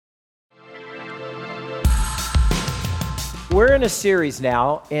We're in a series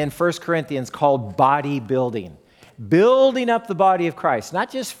now in 1 Corinthians called Bodybuilding. Building up the body of Christ, not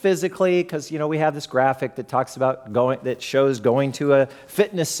just physically, because we have this graphic that talks about that shows going to a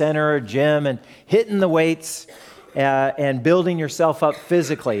fitness center or gym and hitting the weights and building yourself up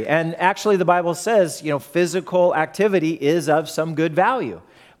physically. And actually, the Bible says, physical activity is of some good value,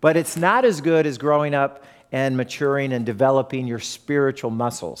 but it's not as good as growing up and maturing and developing your spiritual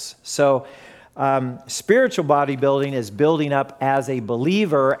muscles. So spiritual bodybuilding is building up as a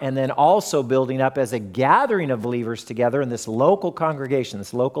believer and then also building up as a gathering of believers together in this local congregation,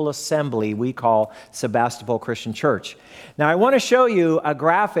 this local assembly we call Sebastopol Christian Church. Now, I want to show you a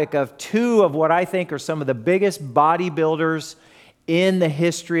graphic of two of what I think are some of the biggest bodybuilders in the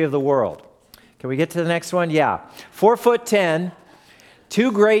history of the world. Can we get to the next one? Yeah. 4'10", two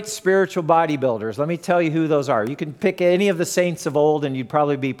great spiritual bodybuilders. Let me tell you who those are. You can pick any of the saints of old and you'd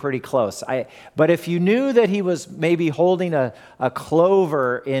probably be pretty close. But if you knew that he was maybe holding a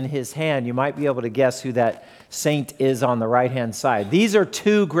clover in his hand, you might be able to guess who that saint is on the right-hand side. These are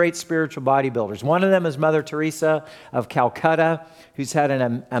two great spiritual bodybuilders. One of them is Mother Teresa of Calcutta, who's had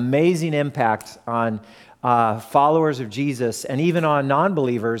an amazing impact on followers of Jesus and even on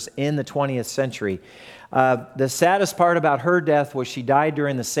non-believers in the 20th century. The saddest part about her death was she died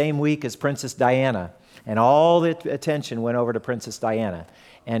during the same week as Princess Diana, and all the attention went over to Princess Diana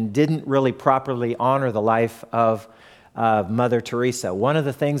and didn't really properly honor the life of Mother Teresa. One of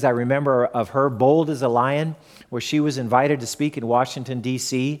the things I remember of her, bold as a lion, was she was invited to speak in Washington,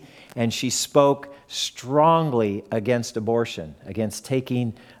 D.C., and she spoke strongly against abortion, against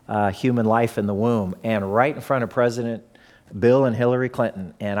taking human life in the womb, and right in front of President Bill and Hillary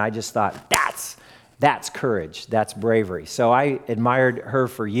Clinton. And I just thought, that's courage. That's bravery. So I admired her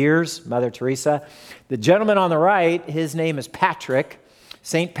for years, Mother Teresa. The gentleman on the right, his name is Patrick,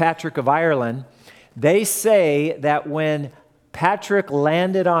 St. Patrick of Ireland. They say that when Patrick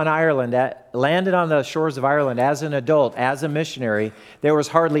landed on the shores of Ireland as an adult, as a missionary, there was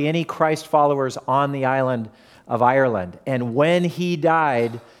hardly any Christ followers on the island of Ireland. And when he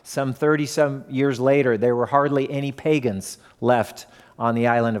died, some 30-some years later, there were hardly any pagans left on the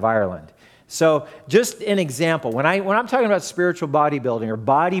island of Ireland. So just an example, when I'm talking about spiritual bodybuilding or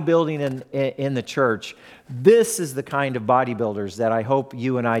bodybuilding in the church, this is the kind of bodybuilders that I hope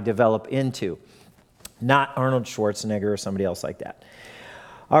you and I develop into, not Arnold Schwarzenegger or somebody else like that.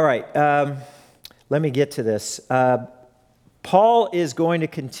 All right, let me get to this. Paul is going to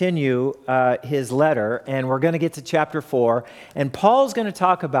continue his letter, and we're going to get to chapter 4, and Paul's going to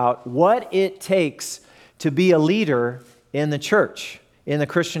talk about what it takes to be a leader in the church. In the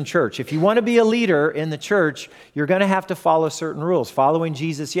Christian church. If you want to be a leader in the church, you're going to have to follow certain rules. Following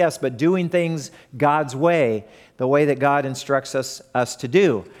Jesus, yes, but doing things God's way, the way that God instructs us to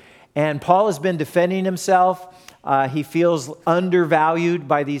do. And Paul has been defending himself. He feels undervalued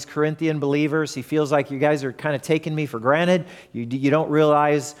by these Corinthian believers. He feels like you guys are kind of taking me for granted. You don't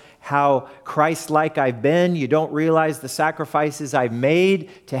realize how Christ-like I've been. You don't realize the sacrifices I've made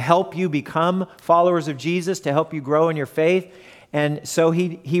to help you become followers of Jesus, to help you grow in your faith. And so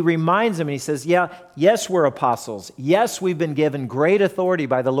he reminds them, and he says, yes, we're apostles. Yes, we've been given great authority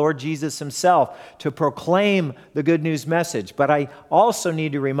by the Lord Jesus himself to proclaim the good news message. But I also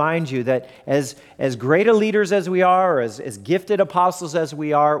need to remind you that as great a leaders as we are, or as gifted apostles as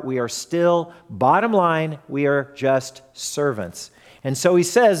we are still, bottom line, we are just servants. And so he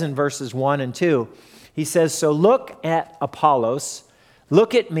says in verses 1 and 2, he says, so look at Apollos,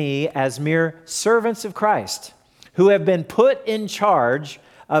 look at me as mere servants of Christ, who have been put in charge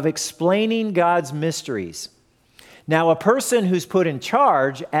of explaining God's mysteries. Now, a person who's put in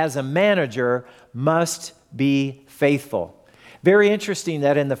charge as a manager must be faithful. Very interesting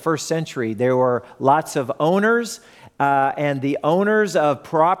that in the first century, there were lots of owners, and the owners of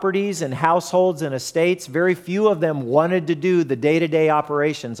properties and households and estates, very few of them wanted to do the day-to-day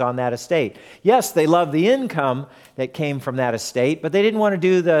operations on that estate. Yes, they loved the income that came from that estate, but they didn't want to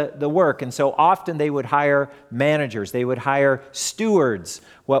do the work. And so often they would hire managers. They would hire stewards,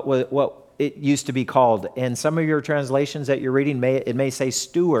 what it used to be called. In some of your translations that you're reading, it may say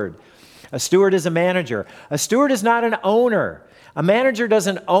steward. A steward is a manager. A steward is not an owner. A manager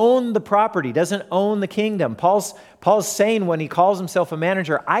doesn't own the property, doesn't own the kingdom. Paul's saying when he calls himself a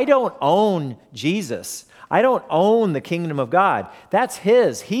manager, I don't own Jesus. I don't own the kingdom of God. That's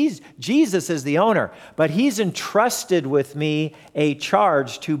his. Jesus is the owner, but he's entrusted with me a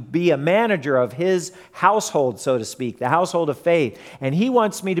charge to be a manager of his household, so to speak, the household of faith. And he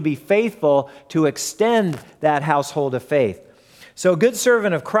wants me to be faithful to extend that household of faith. So a good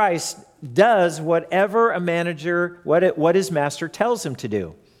servant of Christ does whatever a manager, what his master tells him to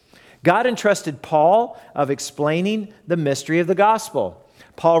do. God entrusted Paul of explaining the mystery of the gospel.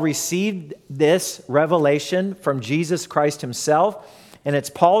 Paul received this revelation from Jesus Christ himself, and it's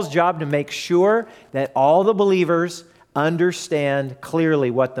Paul's job to make sure that all the believers understand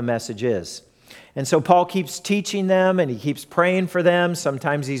clearly what the message is. And so Paul keeps teaching them and he keeps praying for them.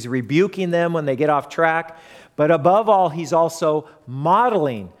 Sometimes he's rebuking them when they get off track. But above all, he's also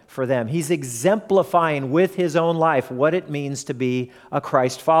modeling for them. He's exemplifying with his own life what it means to be a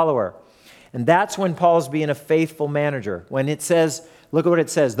Christ follower. And that's when Paul's being a faithful manager. When it says, look at what it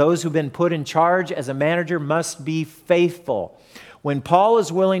says, those who've been put in charge as a manager must be faithful. When Paul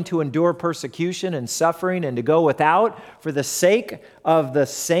is willing to endure persecution and suffering and to go without for the sake of the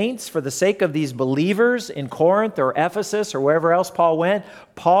saints, for the sake of these believers in Corinth or Ephesus or wherever else Paul went,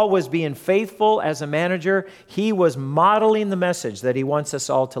 Paul was being faithful as a manager. He was modeling the message that he wants us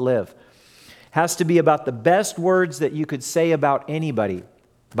all to live. Has to be about the best words that you could say about anybody,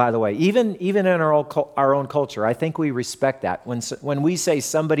 by the way. Even in our own culture, I think we respect that. When we say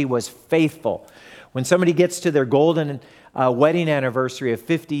somebody was faithful, when somebody gets to their golden wedding anniversary of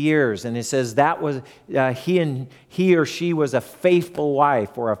 50 years, and it says that was he or she was a faithful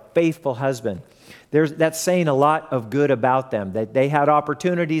wife or a faithful husband. That's saying a lot of good about them, that they had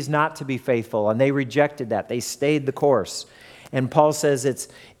opportunities not to be faithful, and they rejected that. They stayed the course. And Paul says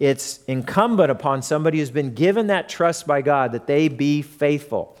it's incumbent upon somebody who's been given that trust by God that they be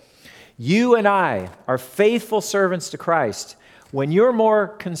faithful. You and I are faithful servants to Christ when you're more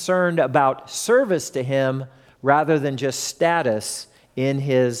concerned about service to Him rather than just status in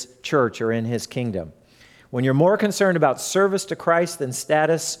His church or in His kingdom. When you're more concerned about service to Christ than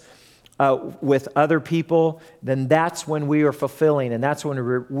status with other people, then that's when we are fulfilling, and that's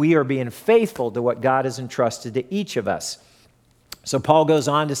when we are being faithful to what God has entrusted to each of us. So Paul goes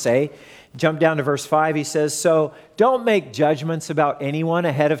on to say, jump down to verse 5, he says, so don't make judgments about anyone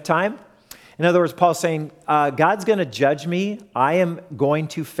ahead of time. In other words, Paul's saying, God's going to judge me. I am going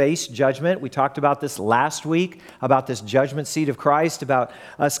to face judgment. We talked about this last week, about this judgment seat of Christ, about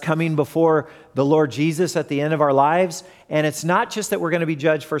us coming before the Lord Jesus at the end of our lives. And it's not just that we're going to be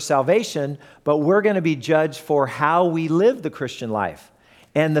judged for salvation, but we're going to be judged for how we live the Christian life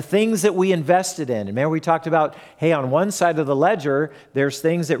and the things that we invested in. And remember, we talked about, hey, on one side of the ledger, there's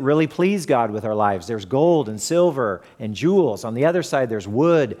things that really please God with our lives. There's gold and silver and jewels. On the other side, there's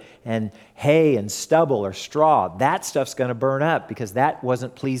wood and hay and stubble or straw. That stuff's going to burn up because that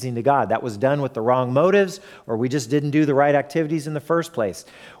wasn't pleasing to God. That was done with the wrong motives, or we just didn't do the right activities in the first place.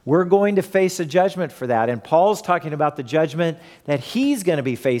 We're going to face a judgment for that. And Paul's talking about the judgment that he's going to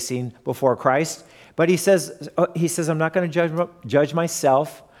be facing before Christ. But he says, I'm not going to judge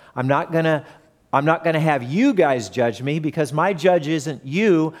myself. I'm not going to have you guys judge me because my judge isn't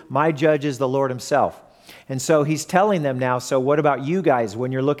you. My judge is the Lord Himself. And so he's telling them now, so what about you guys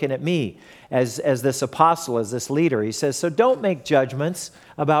when you're looking at me as this apostle, as this leader? He says, so don't make judgments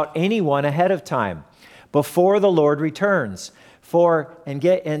about anyone ahead of time before the Lord returns.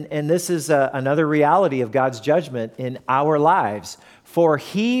 And this is another reality of God's judgment in our lives. For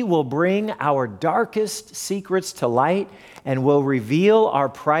He will bring our darkest secrets to light and will reveal our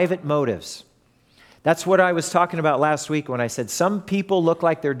private motives. That's what I was talking about last week when I said some people look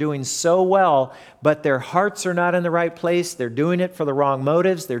like they're doing so well, but their hearts are not in the right place. They're doing it for the wrong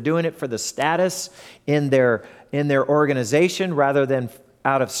motives. They're doing it for the status in their organization rather than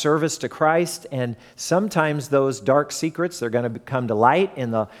out of service to Christ. And sometimes those dark secrets, they're going to come to light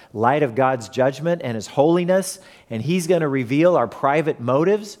in the light of God's judgment and His holiness. And He's going to reveal our private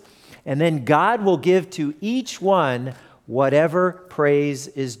motives. And then God will give to each one whatever praise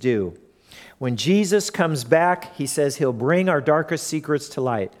is due. When Jesus comes back, He says He'll bring our darkest secrets to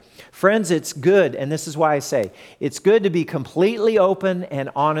light. Friends, it's good, and this is why I say, it's good to be completely open and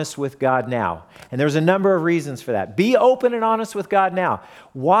honest with God now. And there's a number of reasons for that. Be open and honest with God now.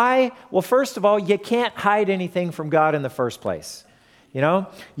 Why? Well, first of all, you can't hide anything from God in the first place. You know,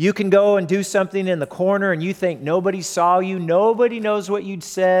 you can go and do something in the corner and you think nobody saw you. Nobody knows what you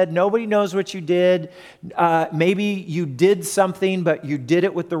said. Nobody knows what you did. Maybe you did something, but you did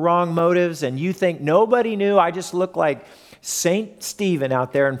it with the wrong motives and you think nobody knew. I just look like Saint Stephen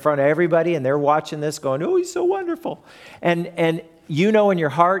out there in front of everybody and they're watching this going, oh, he's so wonderful. And you know in your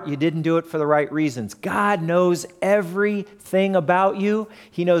heart you didn't do it for the right reasons. God knows everything about you.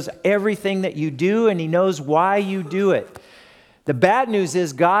 He knows everything that you do and He knows why you do it. The bad news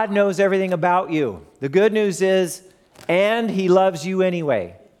is God knows everything about you. The good news is, and He loves you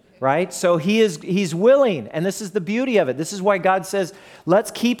anyway. right? So he's willing, and this is the beauty of it. This is why God says, let's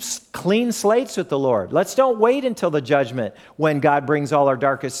keep clean slates with the Lord. Let's don't wait until the judgment when God brings all our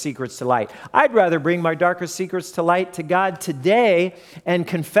darkest secrets to light. I'd rather bring my darkest secrets to light to God today and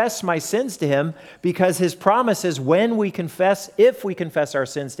confess my sins to him, because his promise is if we confess our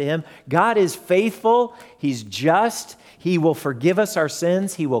sins to him, God is faithful, he's just, he will forgive us our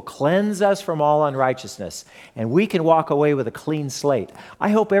sins. He will cleanse us from all unrighteousness. And we can walk away with a clean slate. I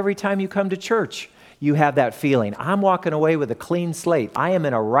hope every time you come to church, you have that feeling. I'm walking away with a clean slate. I am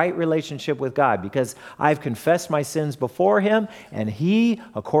in a right relationship with God because I've confessed my sins before him, and he,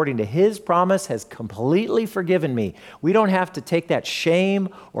 according to his promise, has completely forgiven me. We don't have to take that shame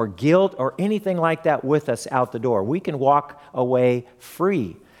or guilt or anything like that with us out the door. We can walk away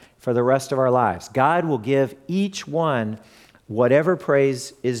free for the rest of our lives. God will give each one whatever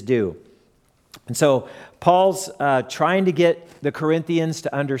praise is due. And so Paul's trying to get the Corinthians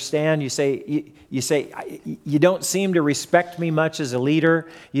to understand. You say, you don't seem to respect me much as a leader.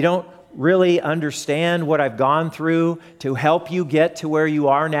 You don't really understand what I've gone through to help you get to where you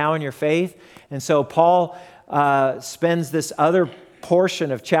are now in your faith. And so Paul spends this other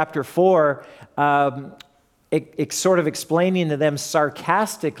portion of chapter 4 sort of explaining to them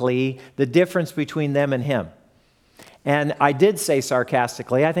sarcastically the difference between them and him. And I did say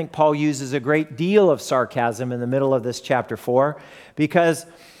sarcastically. I think Paul uses a great deal of sarcasm in the middle of this chapter 4 because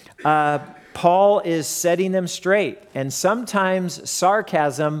Paul is setting them straight. And sometimes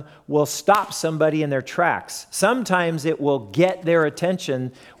sarcasm will stop somebody in their tracks. Sometimes it will get their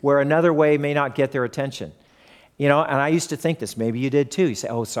attention where another way may not get their attention. You know, and I used to think this, maybe you did too. You say,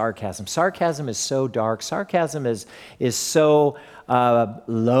 oh, sarcasm. Sarcasm is so dark. Sarcasm is so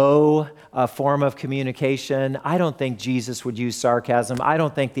low a form of communication. I don't think Jesus would use sarcasm. I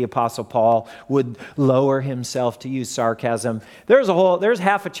don't think the Apostle Paul would lower himself to use sarcasm. There's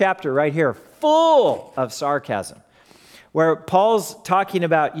half a chapter right here full of sarcasm, where Paul's talking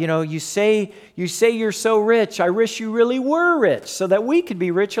about, you say you're so rich. I wish you really were rich so that we could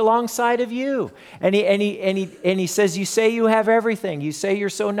be rich alongside of you. And he says, you say you have everything. You say you're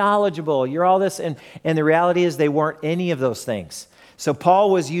so knowledgeable. You're all this. And the reality is they weren't any of those things. So Paul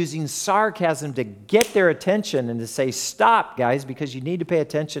was using sarcasm to get their attention and to say, stop, guys, because you need to pay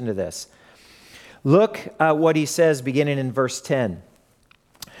attention to this. Look what he says beginning in verse 10.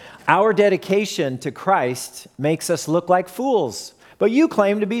 Our dedication to Christ makes us look like fools, but you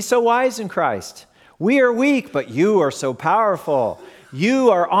claim to be so wise in Christ. We are weak, but you are so powerful. You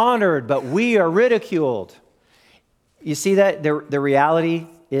are honored, but we are ridiculed. You see that? The reality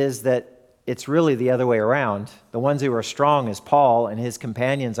is that it's really the other way around. The ones who are strong is Paul and his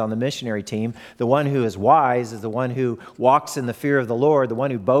companions on the missionary team. The one who is wise is the one who walks in the fear of the Lord. The one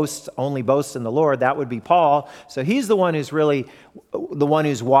who only boasts in the Lord, that would be Paul. So he's the one who's really the one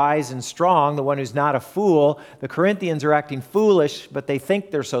who's wise and strong, the one who's not a fool. The Corinthians are acting foolish, but they think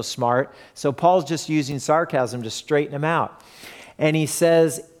they're so smart. So Paul's just using sarcasm to straighten them out. And he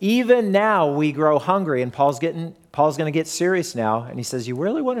says, even now we grow hungry. And Paul's going to get serious now. And he says, you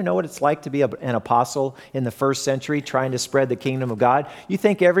really want to know what it's like to be an apostle in the first century trying to spread the kingdom of God? You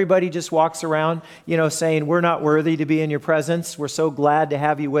think everybody just walks around, saying, we're not worthy to be in your presence. We're so glad to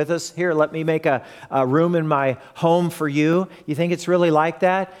have you with us. Here, let me make a room in my home for you. You think it's really like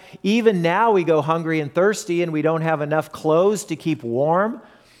that? Even now we go hungry and thirsty and we don't have enough clothes to keep warm.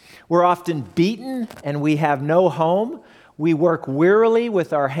 We're often beaten and we have no home. We work wearily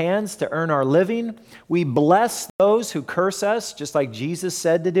with our hands to earn our living. We bless those who curse us, just like Jesus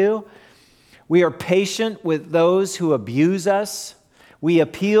said to do. We are patient with those who abuse us. We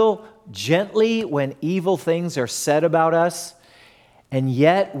appeal gently when evil things are said about us. And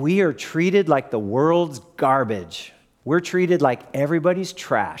yet we are treated like the world's garbage. We're treated like everybody's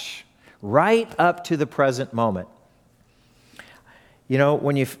trash, right up to the present moment.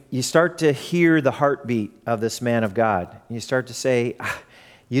 When you start to hear the heartbeat of this man of God, you start to say,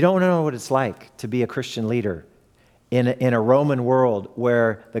 you don't know what it's like to be a Christian leader in a Roman world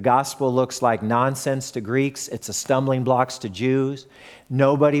where the gospel looks like nonsense to Greeks. It's a stumbling blocks to Jews.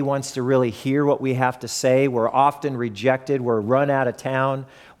 Nobody wants to really hear what we have to say. We're often rejected. We're run out of town.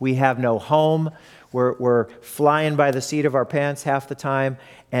 We have no home. We're flying by the seat of our pants half the time.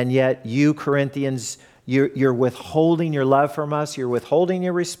 And yet you, Corinthians, you're withholding your love from us. You're withholding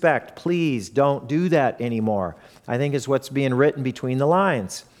your respect. Please don't do that anymore. I think is what's being written between the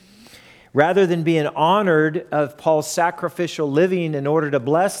lines. Rather than being honored of Paul's sacrificial living in order to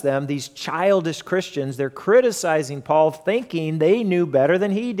bless them, these childish Christians, they're criticizing Paul, thinking they knew better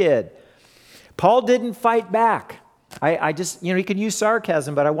than he did. Paul didn't fight back. I just, you can use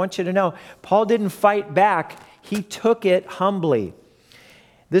sarcasm, but I want you to know, Paul didn't fight back. He took it humbly.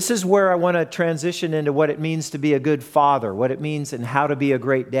 This is where I want to transition into what it means to be a good father, what it means and how to be a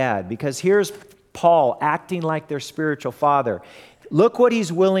great dad. Because here's Paul acting like their spiritual father. Look what he's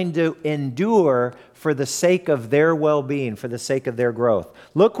willing to endure for the sake of their well-being, for the sake of their growth.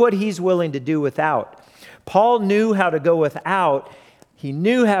 Look what he's willing to do without. Paul knew how to go without. He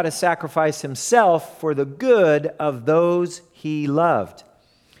knew how to sacrifice himself for the good of those he loved.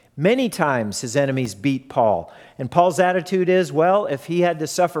 Many times his enemies beat Paul. And Paul's attitude is, well, if he had to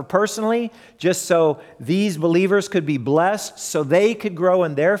suffer personally, just so these believers could be blessed, so they could grow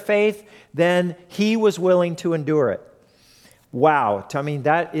in their faith, then he was willing to endure it. Wow, I mean,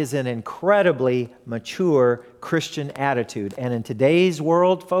 that is an incredibly mature Christian attitude. And in today's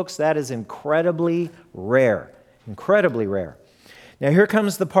world, folks, that is incredibly rare. Incredibly rare. Now, here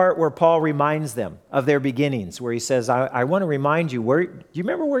comes the part where Paul reminds them of their beginnings, where he says, I want to remind you, do you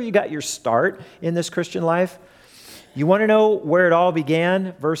remember where you got your start in this Christian life? You want to know where it all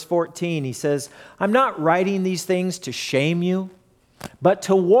began? Verse 14, he says, I'm not writing these things to shame you, but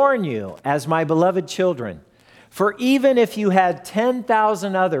to warn you as my beloved children. For even if you had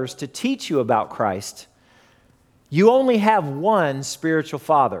 10,000 others to teach you about Christ, you only have one spiritual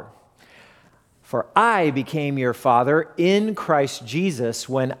father. For I became your father in Christ Jesus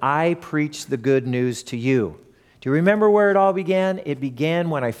when I preached the good news to you. Do you remember where it all began? It began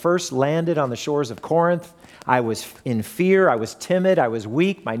when I first landed on the shores of Corinth. I was in fear, I was timid, I was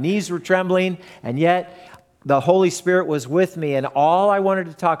weak, my knees were trembling, and yet the Holy Spirit was with me, and all I wanted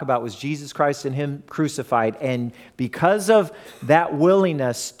to talk about was Jesus Christ and Him crucified. And because of that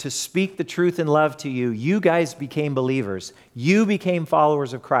willingness to speak the truth in love to you, you guys became believers. You became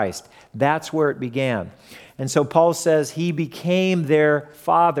followers of Christ. That's where it began. And so Paul says he became their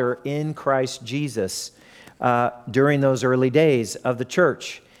father in Christ Jesus during those early days of the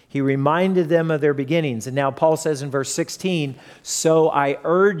church. He reminded them of their beginnings. And now Paul says in verse 16, so I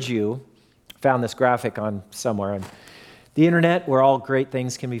urge you, found this graphic on somewhere on the internet where all great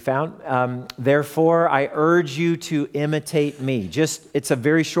things can be found. Therefore, I urge you to imitate me. It's a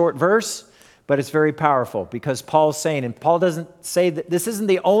very short verse, but it's very powerful because Paul's saying, and Paul doesn't say that this isn't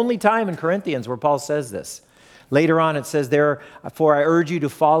the only time in Corinthians where Paul says this. Later on, it says, therefore, I urge you to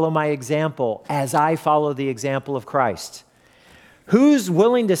follow my example as I follow the example of Christ. Who's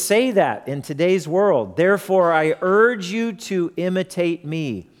willing to say that in today's world? Therefore, I urge you to imitate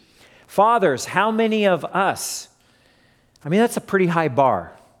me. Fathers, how many of us? I mean, that's a pretty high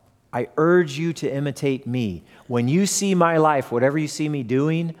bar. I urge you to imitate me. When you see my life, whatever you see me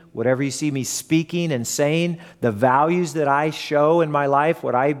doing, whatever you see me speaking and saying, the values that I show in my life,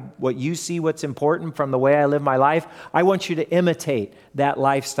 what you see what's important from the way I live my life, I want you to imitate that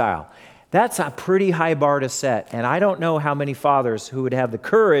lifestyle. That's a pretty high bar to set. And I don't know how many fathers who would have the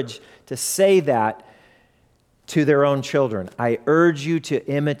courage to say that to their own children. I urge you to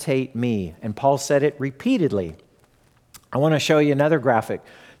imitate me. And Paul said it repeatedly. I want to show you another graphic.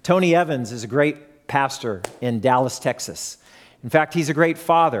 Tony Evans is a great pastor in Dallas, Texas. In fact, he's a great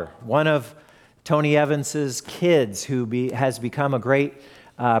father. One of Tony Evans's kids who has become a great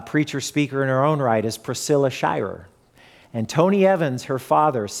preacher, speaker in her own right is Priscilla Shirer. And Tony Evans, her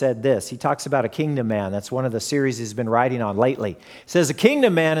father, said this. He talks about a kingdom man. That's one of the series he's been writing on lately. He says, a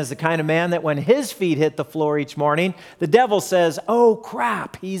kingdom man is the kind of man that when his feet hit the floor each morning, the devil says, oh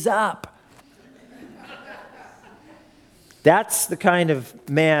crap, he's up. That's the kind of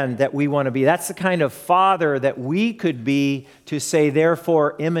man that we want to be. That's the kind of father that we could be to say,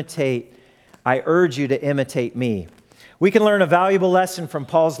 therefore, imitate. I urge you to imitate me. We can learn a valuable lesson from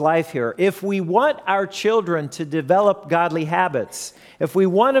Paul's life here. If we want our children to develop godly habits, if we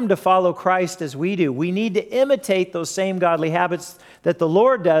want them to follow Christ as we do, we need to imitate those same godly habits that the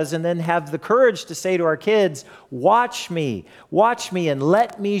Lord does and then have the courage to say to our kids, watch me, and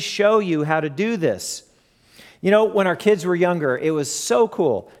let me show you how to do this. You know, when our kids were younger, it was so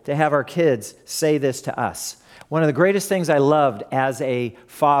cool to have our kids say this to us. One of the greatest things I loved as a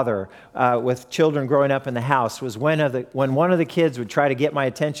father with children growing up in the house was when one of the kids would try to get my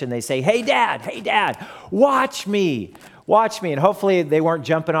attention, they say, hey, Dad, watch me. And hopefully they weren't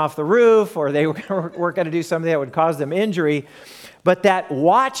jumping off the roof or they weren't going to do something that would cause them injury. But that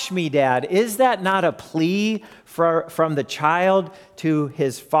watch me, Dad, is that not a plea from the child to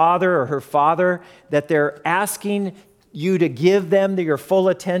his father or her father that they're asking you to give them your full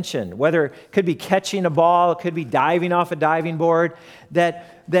attention, whether it could be catching a ball, it could be diving off a diving board,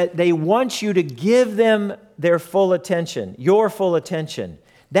 that they want you to give them their full attention, your full attention.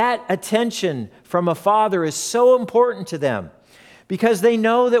 That attention from a father is so important to them because they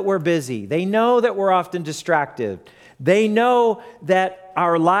know that we're busy. They know that we're often distracted. They know that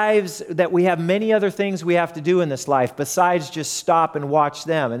our lives, that we have many other things we have to do in this life besides just stop and watch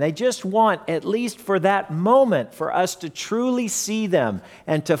them. And they just want, at least for that moment, for us to truly see them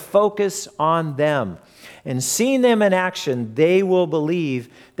and to focus on them. And seeing them in action, they will believe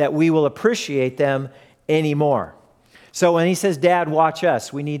that we will appreciate them anymore. So when he says, Dad, watch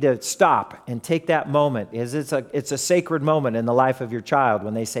us, we need to stop and take that moment. It's a sacred moment in the life of your child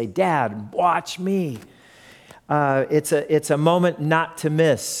when they say, Dad, watch me. It's a moment not to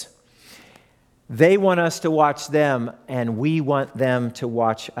miss. They want us to watch them, and we want them to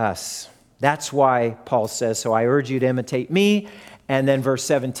watch us. That's why Paul says, so I urge you to imitate me. And then verse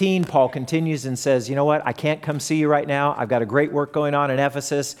 17, Paul continues and says, you know what? I can't come see you right now. I've got a great work going on in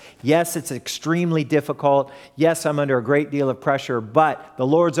Ephesus. Yes, it's extremely difficult. Yes, I'm under a great deal of pressure, but the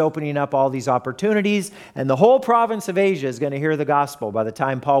Lord's opening up all these opportunities, and the whole province of Asia is going to hear the gospel by the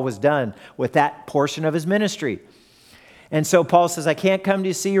time Paul was done with that portion of his ministry. And so Paul says, I can't come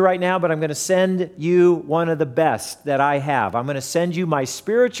to see you right now, but I'm going to send you one of the best that I have. I'm going to send you my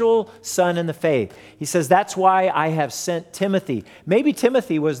spiritual son in the faith. He says, that's why I have sent Timothy. Maybe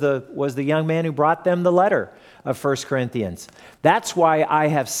Timothy was the young man who brought them the letter of 1 Corinthians. That's why I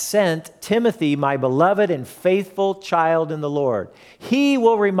have sent Timothy, my beloved and faithful child in the Lord. He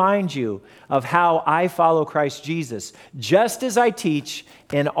will remind you of how I follow Christ Jesus, just as I teach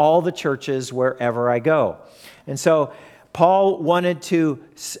in all the churches wherever I go. And so Paul wanted to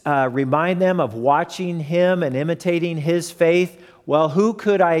remind them of watching him and imitating his faith. Well, who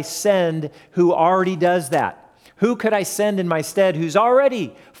could I send who already does that? Who could I send in my stead who's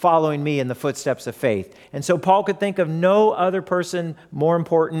already following me in the footsteps of faith? And so Paul could think of no other person more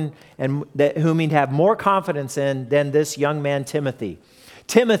important and whom he'd have more confidence in than this young man, Timothy.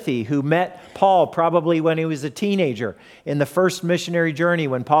 Timothy, who met Paul probably when he was a teenager in the first missionary journey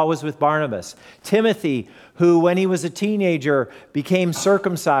when Paul was with Barnabas. Timothy, who when he was a teenager became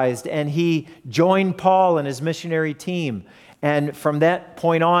circumcised and he joined Paul and his missionary team. And from that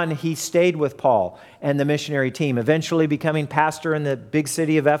point on, he stayed with Paul and the missionary team, eventually becoming pastor in the big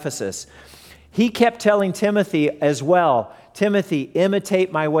city of Ephesus. He kept telling Timothy as well, Timothy,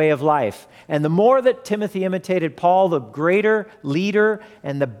 imitate my way of life. And the more that Timothy imitated Paul, the greater leader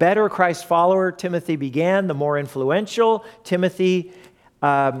and the better Christ follower Timothy began, the more influential Timothy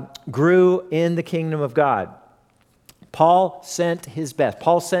grew in the kingdom of God. Paul sent his best.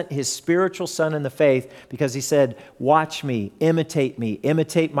 Paul sent his spiritual son in the faith because he said, watch me, imitate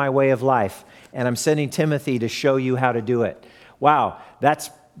my way of life. And I'm sending Timothy to show you how to do it. Wow, that's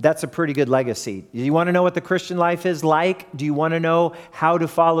a pretty good legacy. Do you want to know what the Christian life is like? Do you want to know how to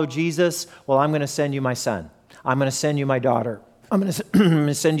follow Jesus? Well, I'm going to send you my son. I'm going to send you my daughter. I'm going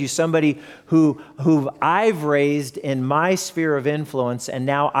to send you somebody who I've raised in my sphere of influence, and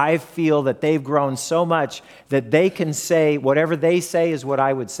now I feel that they've grown so much that they can say whatever they say is what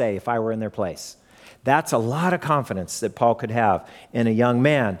I would say if I were in their place. That's a lot of confidence that Paul could have in a young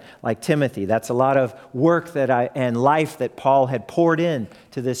man like Timothy. That's a lot of work and life that Paul had poured in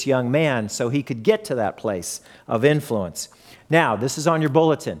to this young man so he could get to that place of influence. Now, this is on your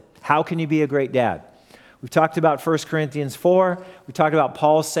bulletin. How can you be a great dad? We've talked about 1 Corinthians 4. We talked about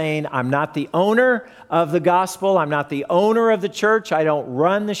Paul saying, I'm not the owner of the gospel. I'm not the owner of the church. I don't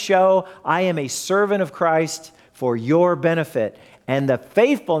run the show. I am a servant of Christ for your benefit. And the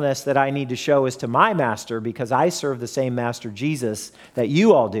faithfulness that I need to show is to my master because I serve the same master, Jesus, that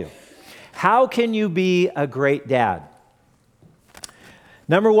you all do. How can you be a great dad?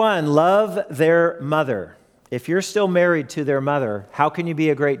 Number one, love their mother. If you're still married to their mother, how can you be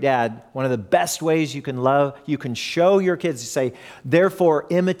a great dad? One of the best ways you can show your kids to say, therefore,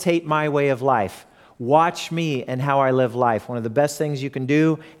 imitate my way of life. Watch me and how I live life. One of the best things you can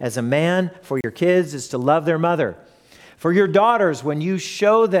do as a man for your kids is to love their mother. For your daughters, when you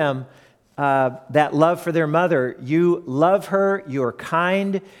show them that love for their mother, you love her, you're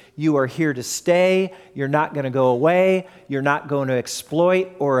kind, you are here to stay, you're not going to go away, you're not going to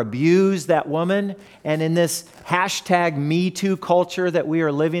exploit or abuse that woman. And in this hashtag Me Too culture that we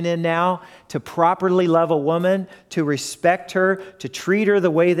are living in now, to properly love a woman, to respect her, to treat her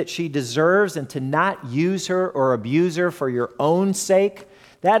the way that she deserves, and to not use her or abuse her for your own sake,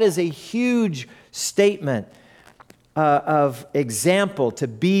 that is a huge statement of example to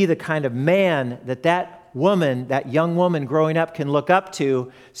be the kind of man that woman, that young woman growing up can look up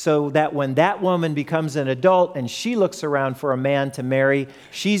to, so that when that woman becomes an adult and she looks around for a man to marry,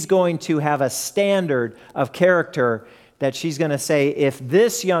 she's going to have a standard of character that she's going to say, if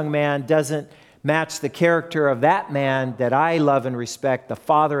this young man doesn't match the character of that man that I love and respect, the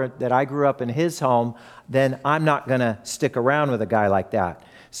father that I grew up in his home, then I'm not going to stick around with a guy like that.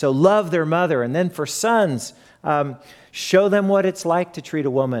 So love their mother. And then for sons, Show them what it's like to treat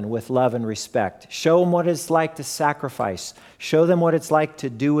a woman with love and respect. Show them what it's like to sacrifice. Show them what it's like to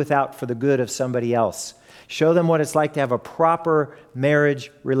do without for the good of somebody else. Show them what it's like to have a proper marriage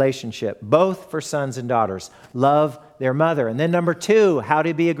relationship, both for sons and daughters. Love their mother. And then number 2, how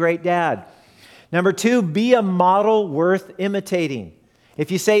to be a great dad. Number 2, be a model worth imitating.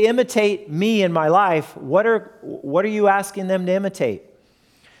 If you say imitate me in my life, what are you asking them to imitate?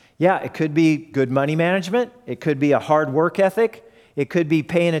 Yeah, it could be good money management. It could be a hard work ethic. It could be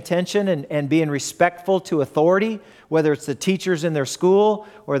paying attention and being respectful to authority, whether it's the teachers in their school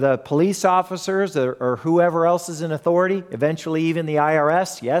or the police officers or whoever else is in authority, eventually even the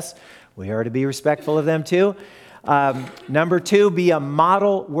IRS. Yes, we are to be respectful of them too. Number 2, be a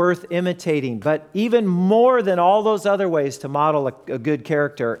model worth imitating. But even more than all those other ways to model a good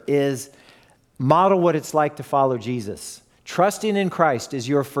character is model what it's like to follow Jesus. Trusting in Christ is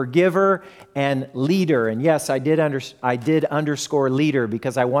your forgiver and leader. And yes, I did underscore leader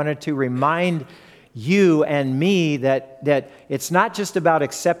because I wanted to remind you and me that it's not just about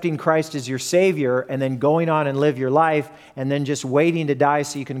accepting Christ as your Savior and then going on and live your life and then just waiting to die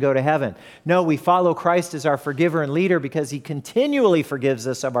so you can go to heaven. No, we follow Christ as our forgiver and leader because He continually forgives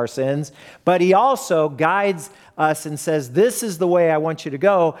us of our sins, but He also guides us and says, this is the way I want you to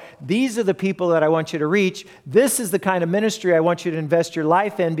go. These are the people that I want you to reach. This is the kind of ministry I want you to invest your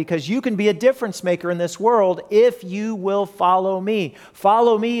life in because you can be a difference maker in this world if you will follow me.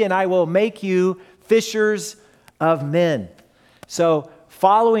 Follow me and I will make you fishers of men. So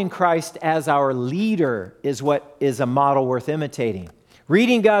following Christ as our leader is what is a model worth imitating.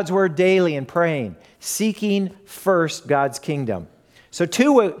 Reading God's word daily and praying, seeking first God's kingdom. So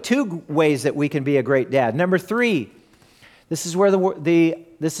two ways that we can be a great dad. Number 3, this is where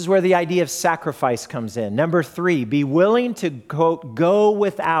the idea of sacrifice comes in. Number 3, be willing to go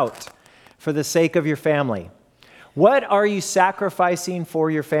without for the sake of your family. What are you sacrificing for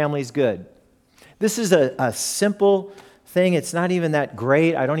your family's good? This is a simple thing. It's not even that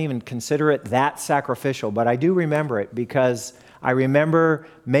great. I don't even consider it that sacrificial, but I do remember it because I remember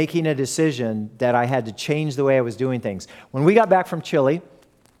making a decision that I had to change the way I was doing things. When we got back from Chile,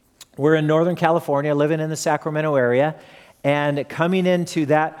 we're in Northern California, living in the Sacramento area, and coming into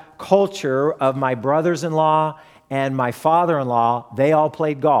that culture of my brothers-in-law and my father-in-law, they all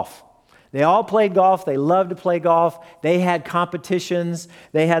played golf. They all played golf. They loved to play golf. They had competitions.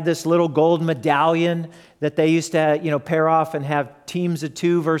 They had this little gold medallion that they used to, pair off and have teams of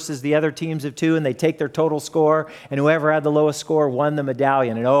 2 versus the other teams of 2, and they take their total score, and whoever had the lowest score won the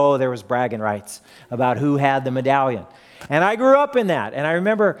medallion. And there was bragging rights about who had the medallion. And I grew up in that. And I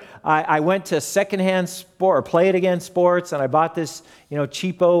remember I went to secondhand sport or play it again sports, and I bought this,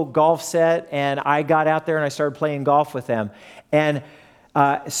 cheapo golf set, and I got out there and I started playing golf with them. And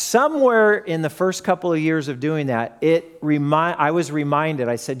somewhere in the first couple of years of doing that, I was reminded,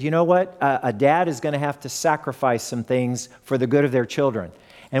 I said, you know what? A dad is going to have to sacrifice some things for the good of their children.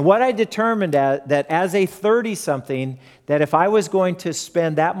 And what I determined that as a 30-something, that if I was going to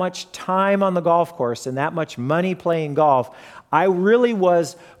spend that much time on the golf course and that much money playing golf, I really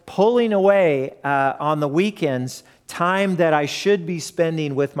was pulling away on the weekends time that I should be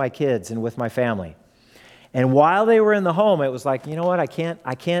spending with my kids and with my family. And while they were in the home, it was like, you know what? I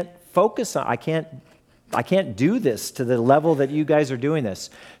can't focus on. I can't do this to the level that you guys are doing this.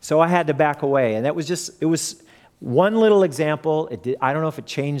 So I had to back away, and it was one little example. I don't know if it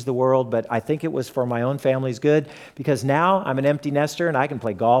changed the world, but I think it was for my own family's good because now I'm an empty nester and I can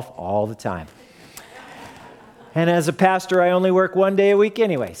play golf all the time. And as a pastor, I only work 1 day a week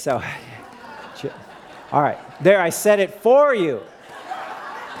anyway. So, all right, there, I said it for you.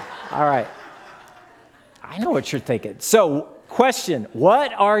 All right. I know what you're thinking. So, question,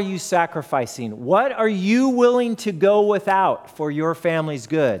 what are you sacrificing? What are you willing to go without for your family's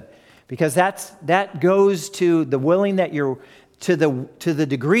good? Because that goes to the willing that you're to the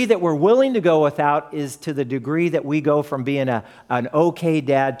degree that we're willing to go without is to the degree that we go from being an okay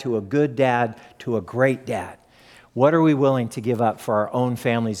dad to a good dad to a great dad. What are we willing to give up for our own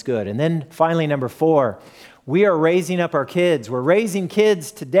family's good? And then finally, number 4, we are raising up our kids. We're raising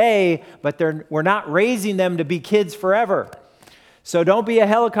kids today, but we're not raising them to be kids forever. So don't be a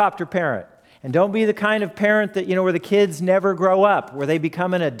helicopter parent. And don't be the kind of parent that, where the kids never grow up, where they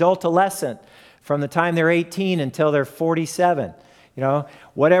become an adultolescent from the time they're 18 until they're 47.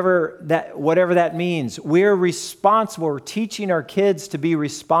 Whatever that means. We're responsible. We're teaching our kids to be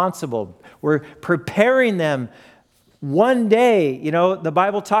responsible. We're preparing them. One day, the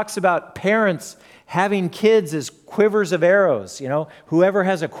Bible talks about parents having kids as quivers of arrows. Whoever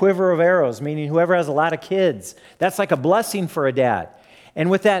has a quiver of arrows, meaning whoever has a lot of kids, that's like a blessing for a dad. And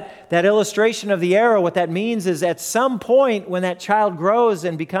with that illustration of the arrow, what that means is at some point when that child grows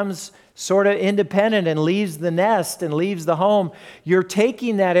and becomes sort of independent and leaves the nest and leaves the home, you're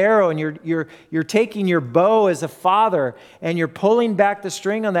taking that arrow and you're taking your bow as a father and you're pulling back the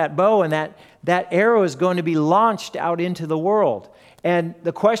string on that bow, and that arrow is going to be launched out into the world. And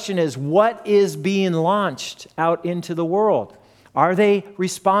the question is, what is being launched out into the world? Are they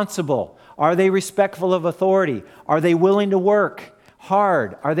responsible? Are they respectful of authority? Are they willing to work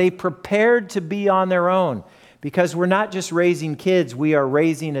hard? Are they prepared to be on their own? Because we're not just raising kids, we are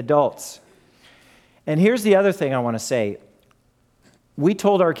raising adults. And here's the other thing I want to say. We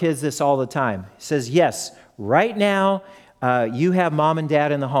told our kids this all the time. It says, yes, right now you have mom and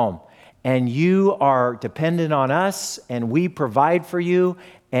dad in the home, and you are dependent on us, and we provide for you,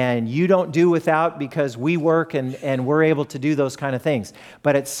 and you don't do without because we work and we're able to do those kind of things.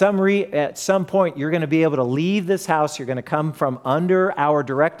 But at some point, you're going to be able to leave this house. You're going to come from under our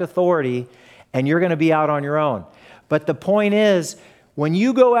direct authority, and you're going to be out on your own. But the point is, when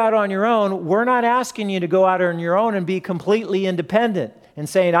you go out on your own, we're not asking you to go out on your own and be completely independent and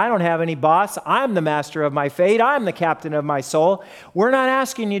saying, I don't have any boss. I'm the master of my fate. I'm the captain of my soul. We're not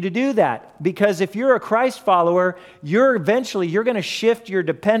asking you to do that, because if you're a Christ follower, you're going to shift your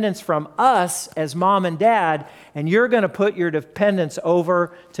dependence from us as mom and dad, and you're going to put your dependence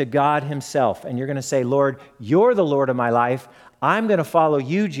over to God himself. And you're going to say, Lord, you're the Lord of my life. I'm going to follow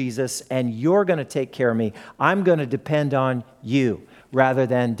you, Jesus, and you're going to take care of me. I'm going to depend on you rather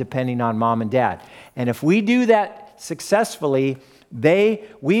than depending on mom and dad. And if we do that successfully,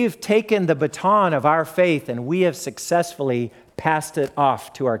 we've taken the baton of our faith and we have successfully passed it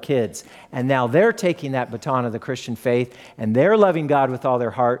off to our kids. And now they're taking that baton of the Christian faith and they're loving God with all their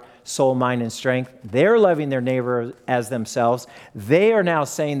heart, soul, mind, and strength. They're loving their neighbor as themselves. They are now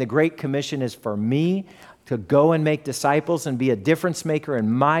saying the Great Commission is for me to go and make disciples and be a difference maker in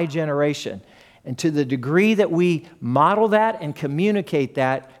my generation. And to the degree that we model that and communicate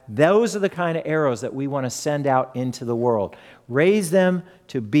that, those are the kind of arrows that we want to send out into the world. Raise them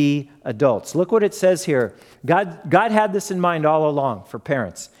to be adults. Look what it says here. God had this in mind all along for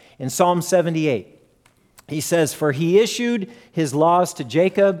parents. In Psalm 78, he says, for he issued his laws to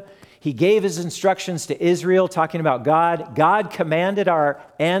Jacob. He gave his instructions to Israel, talking about God. God commanded our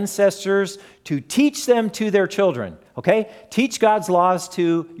ancestors to teach them to their children. Okay? Teach God's laws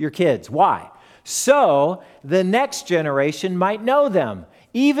to your kids. Why? So the next generation might know them,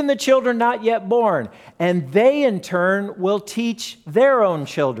 even the children not yet born, and they in turn will teach their own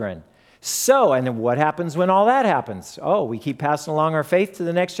children. So, and then what happens when all that happens? Oh, we keep passing along our faith to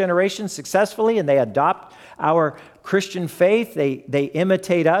the next generation successfully, and they adopt our Christian faith. They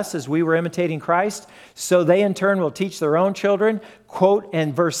imitate us as we were imitating Christ. So they in turn will teach their own children. Quote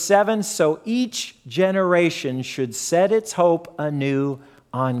in verse 7, so each generation should set its hope anew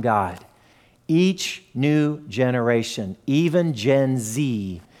on God. Each new generation, even Gen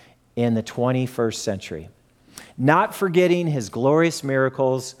Z in the 21st century, not forgetting his glorious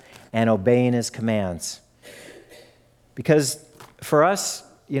miracles and obeying his commands. Because for us,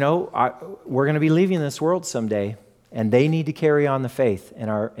 we're going to be leaving this world someday, and they need to carry on the faith in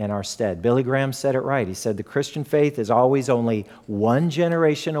our stead. Billy Graham said it right. He said the Christian faith is always only one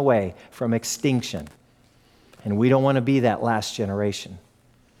generation away from extinction, and we don't want to be that last generation.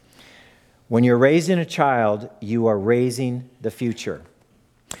 When you're raising a child, you are raising the future.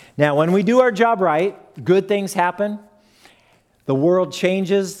 Now, when we do our job right, good things happen. The world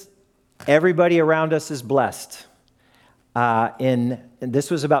changes. Everybody around us is blessed. And this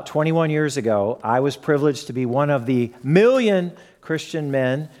was about 21 years ago. I was privileged to be one of the million Christian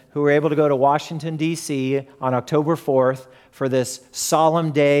men who were able to go to Washington, D.C. on October 4th for this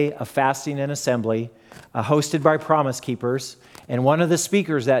solemn day of fasting and assembly, hosted by Promise Keepers. And one of the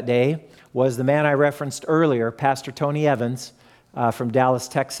speakers that day was the man I referenced earlier, Pastor Tony Evans from Dallas,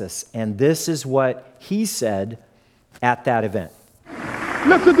 Texas. And this is what he said at that event.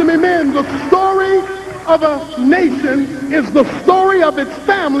 Listen to me, men. The story of a nation is the story of its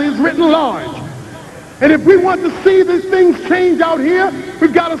families written large. And if we want to see these things change out here,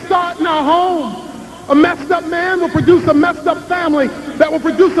 we've got to start in our home. A messed up man will produce a messed up family that will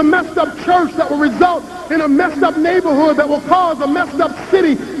produce a messed up church that will result in a messed up neighborhood that will cause a messed up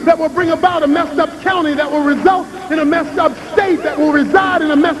city that will bring about a messed up county that will result in a messed up state that will reside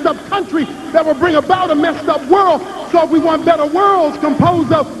in a messed up country that will bring about a messed up world. So if we want better worlds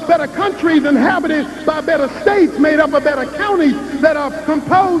composed of better countries inhabited by better states made up of better counties that are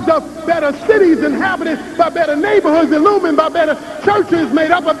composed of better cities inhabited by better neighborhoods illumined by better churches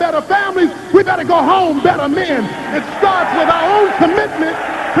made up of better families, we better go home better men. It starts with our own commitment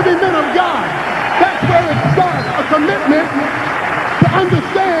to be men of God. That's where it starts, a commitment to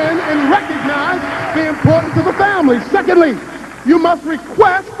family. Secondly, you must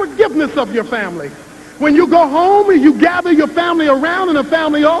request forgiveness of your family. When you go home and you gather your family around in a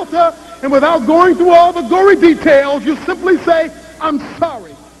family altar, and without going through all the gory details, you simply say, I'm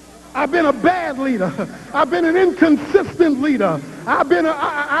sorry. I've been a bad leader. I've been an inconsistent leader. I've been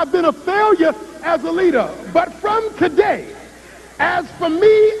a failure as a leader. But from today, as for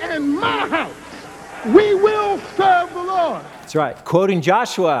me and my house, we will serve the Lord. That's right. Quoting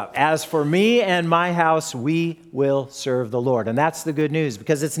Joshua, as for me and my house, we will serve the Lord. And that's the good news,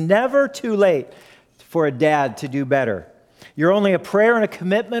 because it's never too late for a dad to do better. You're only a prayer and a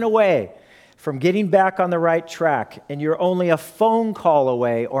commitment away from getting back on the right track, and you're only a phone call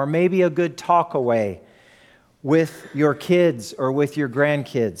away or maybe a good talk away with your kids or with your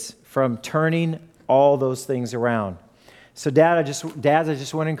grandkids from turning all those things around. So dads, I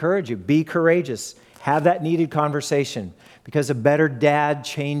just want to encourage you, be courageous. Have that needed conversation, because a better dad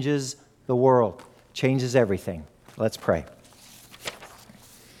changes the world, changes everything. Let's pray.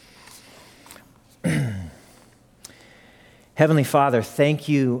 Heavenly Father, thank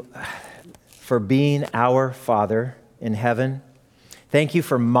you for being our Father in heaven. Thank you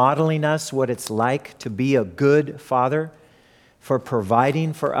for modeling us what it's like to be a good father, for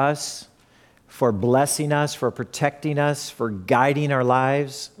providing for us, for blessing us, for protecting us, for guiding our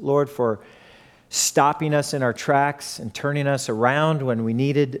lives, Lord, for stopping us in our tracks and turning us around when we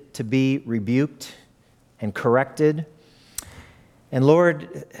needed to be rebuked and corrected. And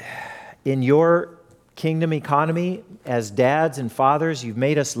Lord, in your kingdom economy, as dads and fathers, you've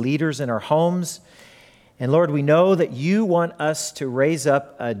made us leaders in our homes. And Lord, we know that you want us to raise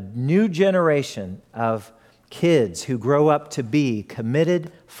up a new generation of kids who grow up to be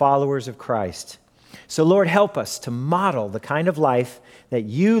committed followers of Christ. So Lord, help us to model the kind of life that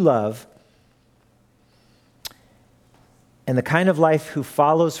you love, and the kind of life who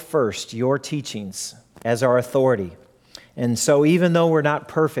follows first your teachings as our authority. And so even though we're not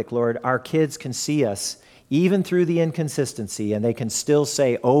perfect, Lord, our kids can see us even through the inconsistency, and they can still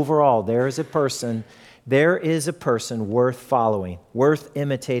say, overall, there is a person worth following, worth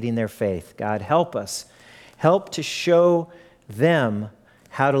imitating their faith. God, help us. Help to show them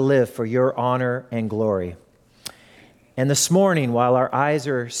how to live for your honor and glory. And this morning, while our eyes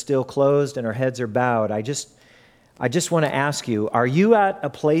are still closed and our heads are bowed, I just want to ask you, are you at a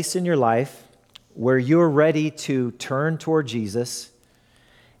place in your life where you're ready to turn toward Jesus,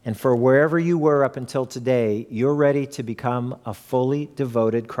 and for wherever you were up until today, you're ready to become a fully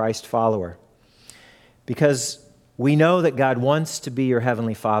devoted Christ follower? Because we know that God wants to be your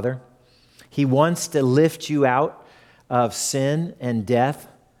heavenly Father. He wants to lift you out of sin and death.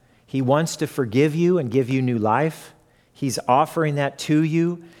 He wants to forgive you and give you new life. He's offering that to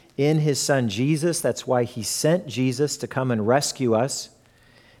you in his Son Jesus. That's why he sent Jesus to come and rescue us,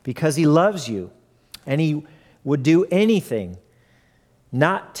 because he loves you, and he would do anything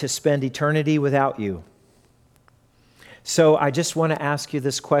not to spend eternity without you. So I just want to ask you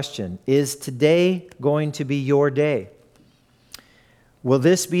this question. Is today going to be your day? Will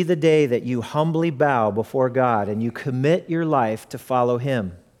this be the day that you humbly bow before God and you commit your life to follow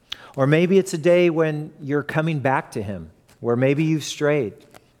him? Or maybe it's a day when you're coming back to him, where maybe you've strayed.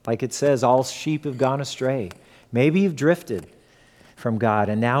 Like it says, all sheep have gone astray. Maybe you've drifted from God,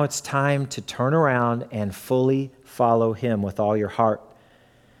 and now it's time to turn around and fully follow him with all your heart.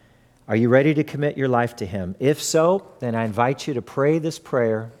 Are you ready to commit your life to him? If so, then I invite you to pray this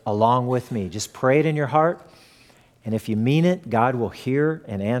prayer along with me. Just pray it in your heart, and if you mean it, God will hear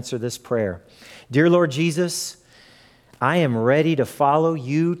and answer this prayer. Dear Lord Jesus, I am ready to follow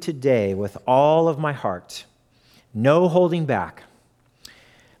you today with all of my heart. No holding back.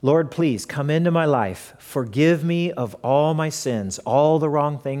 Lord, please come into my life. Forgive me of all my sins, all the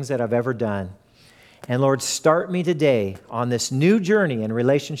wrong things that I've ever done. And Lord, start me today on this new journey in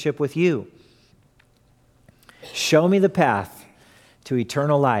relationship with you. Show me the path to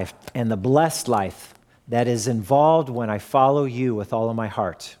eternal life and the blessed life that is involved when I follow you with all of my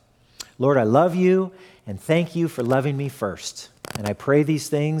heart. Lord, I love you, and thank you for loving me first. And I pray these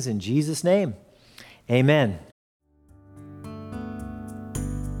things in Jesus' name. Amen.